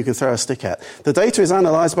acronyms here than you can throw a stick at. The data is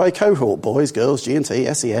analysed by cohort, boys, girls,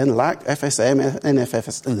 G&T, SEN, LAC, FSM,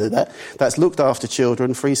 NFFS. That's looked after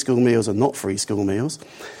children, free school meals and not free school meals.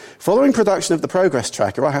 Following production of the progress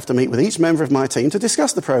tracker, I have to meet with each member of my team to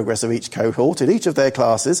discuss the progress of each cohort in each of their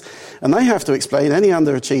classes, and they have to explain any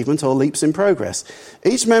underachievement or leaps in progress.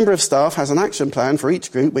 Each member of staff has an action plan for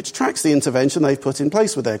each group which tracks the intervention they've put in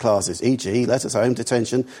place with their classes, e.g. letters home,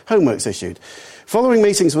 detention, homeworks issued. Following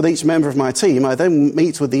meetings with each member of my team, I then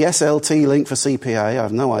meet with the SLT link for CPA, I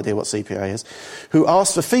have no idea what CPA is, who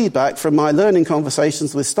asks for feedback from my learning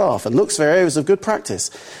conversations with staff and looks for areas of good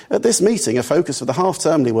practice. At this meeting, a focus for the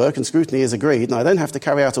half-termly work and scrutiny is agreed, and I then have to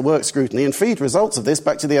carry out a work scrutiny and feed results of this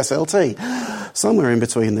back to the SLT. Somewhere in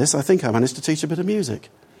between this, I think I managed to teach a bit of music.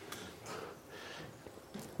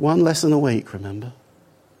 1 lesson a week, remember?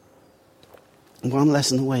 1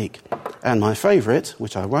 lesson a week. And my favourite,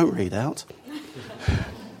 which I won't read out,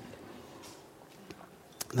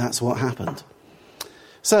 that's what happened.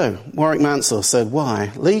 So, Warwick Mansell said,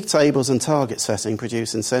 why? League tables and target setting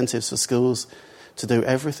produce incentives for schools to do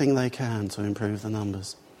everything they can to improve the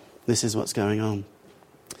numbers. This is what's going on.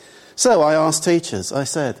 So I asked teachers, I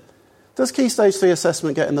said, does Key Stage 3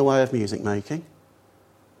 assessment get in the way of music making?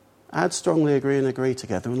 Add strongly agree and agree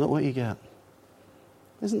together and look what you get.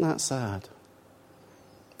 Isn't that sad?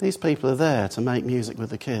 These people are there to make music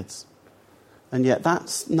with the kids. And yet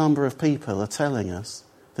that number of people are telling us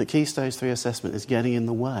that Key Stage 3 assessment is getting in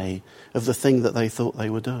the way of the thing that they thought they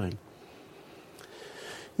were doing.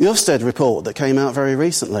 The Ofsted report that came out very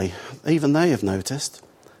recently, even they have noticed,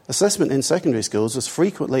 assessment in secondary schools was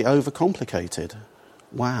frequently overcomplicated.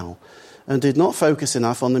 Wow. And did not focus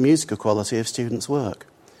enough on the musical quality of students' work.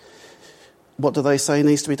 What do they say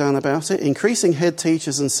needs to be done about it? Increasing head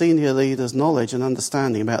teachers and senior leaders' knowledge and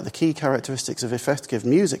understanding about the key characteristics of effective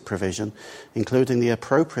music provision, including the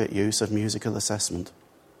appropriate use of musical assessment.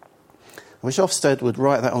 I wish Ofsted would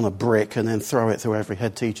write that on a brick and then throw it through every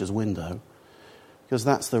head teacher's window, because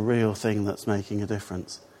that's the real thing that's making a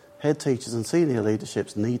difference. Head teachers and senior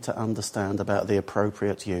leaderships need to understand about the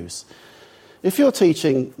appropriate use. If you're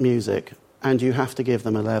teaching music and you have to give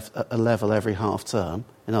them a level every half term,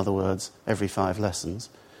 in other words, every 5 lessons,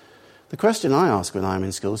 the question I ask when I'm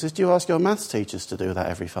in schools is, do you ask your maths teachers to do that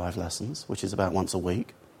every 5 lessons, which is about once a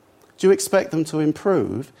week? Do you expect them to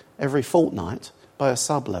improve every fortnight by a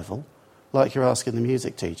sub-level, like you're asking the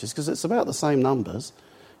music teachers? Because it's about the same numbers.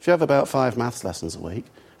 If you have about 5 maths lessons a week,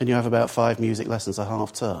 and you have about 5 music lessons a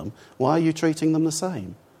half term, why are you treating them the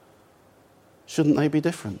same? Shouldn't they be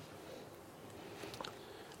different?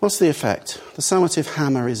 What's the effect? The summative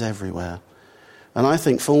hammer is everywhere. And I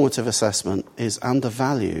think formative assessment is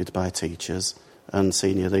undervalued by teachers and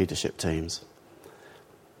senior leadership teams.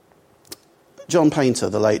 John Painter,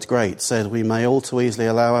 the late great, said we may all too easily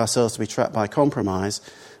allow ourselves to be trapped by compromise,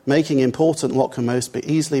 making important what can most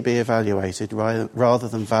easily be evaluated rather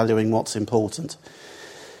than valuing what's important.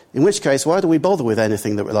 In which case, why do we bother with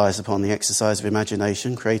anything that relies upon the exercise of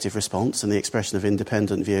imagination, creative response, and the expression of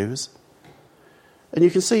independent views? And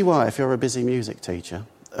you can see why if you're a busy music teacher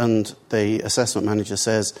and the assessment manager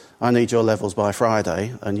says, I need your levels by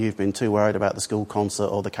Friday, and you've been too worried about the school concert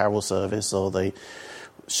or the carol service or the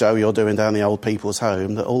show you're doing down the old people's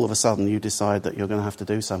home, that all of a sudden you decide that you're going to have to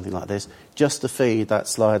do something like this just to feed that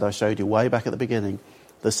slide I showed you way back at the beginning,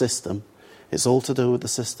 the system. It's all to do with the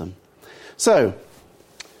system. So,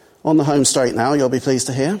 on the home straight now, you'll be pleased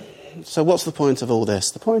to hear. So what's the point of all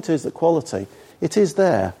this? The point is that quality, it is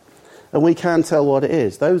there. And we can tell what it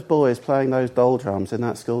is. Those boys playing those dole drums in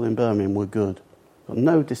that school in Birmingham were good. Got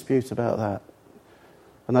no dispute about that.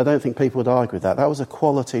 And I don't think people would argue with that. That was a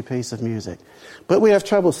quality piece of music. But we have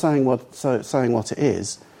trouble saying what it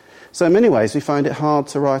is. So in many ways, we find it hard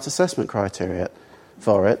to write assessment criteria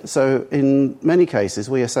for it. So in many cases,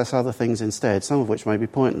 we assess other things instead, some of which may be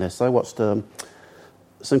pointless. I watched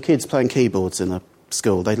some kids playing keyboards in a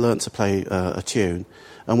school. They learnt to play a tune.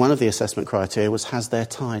 And one of the assessment criteria was, has their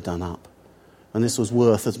tie done up? And this was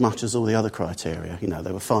worth as much as all the other criteria. You know,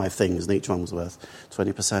 there were 5 things and each one was worth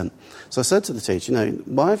 20%. So I said to the teacher,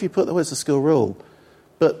 why have you put that as a school rule?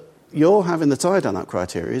 But your having the tie done up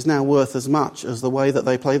criteria is now worth as much as the way that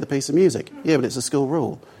they play the piece of music. Yeah, but it's a school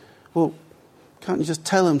rule. Well, can't you just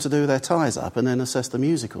tell them to do their ties up and then assess the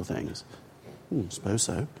musical things? I suppose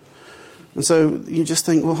so. And so you just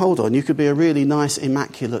think, well, hold on, you could be a really nice,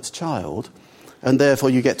 immaculate child, and therefore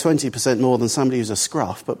you get 20% more than somebody who's a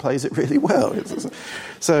scruff but plays it really well.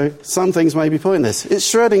 So some things may be pointless.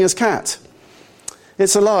 It's Schrödinger's cat.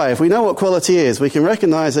 It's alive. We know what quality is. We can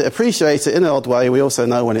recognise it, appreciate it in an odd way. We also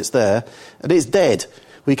know when it's there. And it's dead.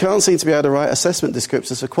 We can't seem to be able to write assessment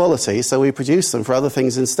descriptors for quality, so we produce them for other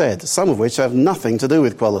things instead, some of which have nothing to do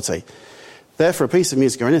with quality. Therefore, a piece of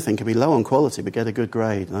music or anything can be low on quality but get a good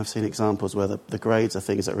grade. And I've seen examples where the grades are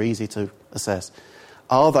things that are easy to assess.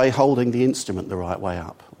 Are they holding the instrument the right way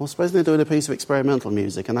up? Well, suppose they're doing a piece of experimental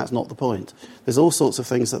music, and that's not the point. There's all sorts of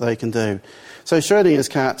things that they can do. So Schrödinger's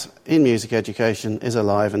cat in music education is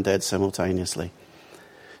alive and dead simultaneously.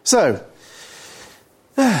 So,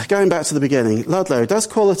 going back to the beginning, Ludlow, does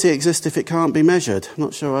quality exist if it can't be measured? I'm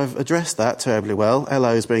not sure I've addressed that terribly well.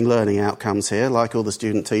 LO's being learning outcomes here, like all the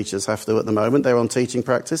student teachers have to at the moment. They're on teaching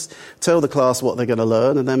practice. Tell the class what they're going to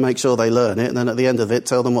learn and then make sure they learn it, and then at the end of it,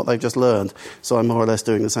 tell them what they've just learned. So I'm more or less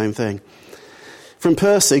doing the same thing. From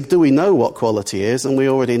Persig, do we know what quality is? And we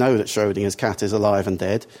already know that Schrödinger's cat is alive and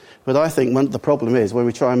dead. But I think the problem is when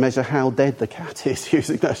we try and measure how dead the cat is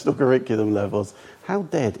using national curriculum levels. How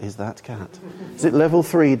dead is that cat? Is it level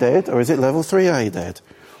 3 dead or is it level 3A dead?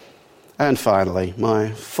 And finally,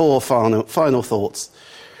 my 4 final thoughts.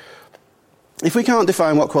 If we can't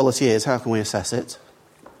define what quality is, how can we assess it?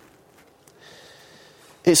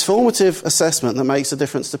 It's formative assessment that makes a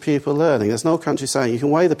difference to pupil learning. There's no country saying you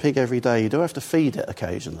can weigh the pig every day. You do have to feed it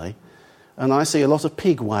occasionally. And I see a lot of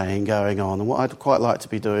pig weighing going on. And what I'd quite like to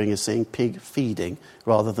be doing is seeing pig feeding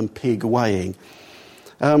rather than pig weighing.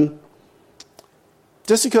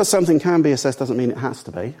 Just because something can be assessed doesn't mean it has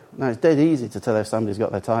to be. Now, it's dead easy to tell if somebody's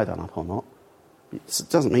got their tie done up or not. It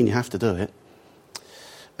doesn't mean you have to do it.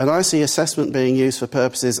 And I see assessment being used for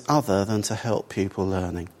purposes other than to help pupil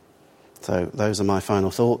learning. So those are my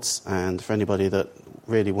final thoughts. And for anybody that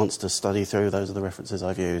really wants to study through, those are the references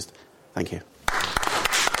I've used. Thank you.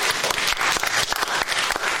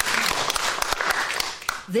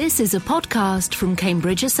 This is a podcast from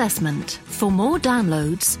Cambridge Assessment. For more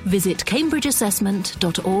downloads, visit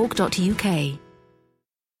cambridgeassessment.org.uk.